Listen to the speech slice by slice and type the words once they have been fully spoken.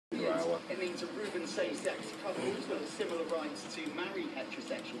means a Reuben same-sex couple who's got similar rights to married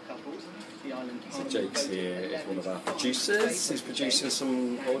heterosexual couples. The island so Jake's here is one of our producers. He's producing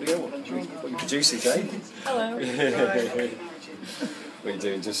some audio. What are you producing, Jake? Hello. What are you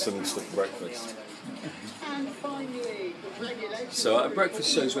doing? Just some stuff for breakfast. And finally, So at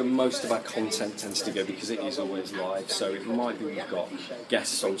breakfast shows where most of our content tends to go, because it is always live, so it might be we've got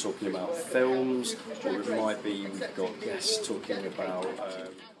guests on talking about films, or it might be we've got guests talking about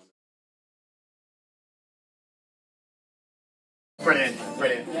Brilliant.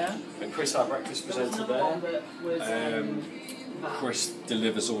 Yeah. and Chris, our breakfast presenter there. Chris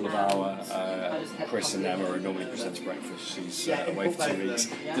delivers all of our, Chris and Emma are normally present breakfast. She's away for 2 weeks,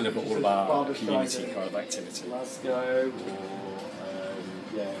 deliver all of our community kind of activity. Glasgow, or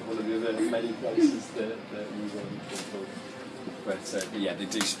one of the other many places that we run people. But yeah, they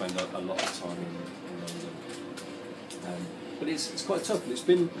do spend a lot of time in London. But it's quite tough, and it's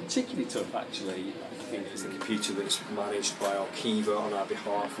been particularly tough actually. I think it's the computer that's managed by Arkiva on our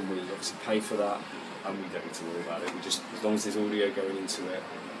behalf, and we obviously pay for that. And we don't need to worry about it. We just, as long as there's audio going into it,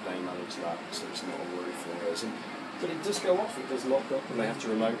 they manage that, so it's not a worry for us. But it does go off, it does lock up, and they have to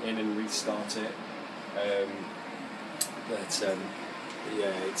remote in and restart it.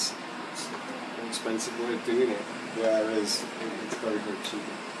 Yeah, it's an expensive way of doing it, whereas it's very, very cheap.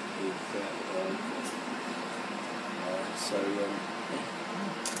 So,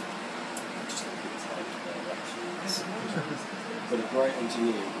 just don't think it's like actually. But a great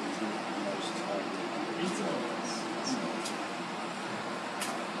engineer.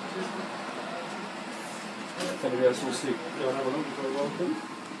 If anybody else wants to go and have a look, you're very welcome.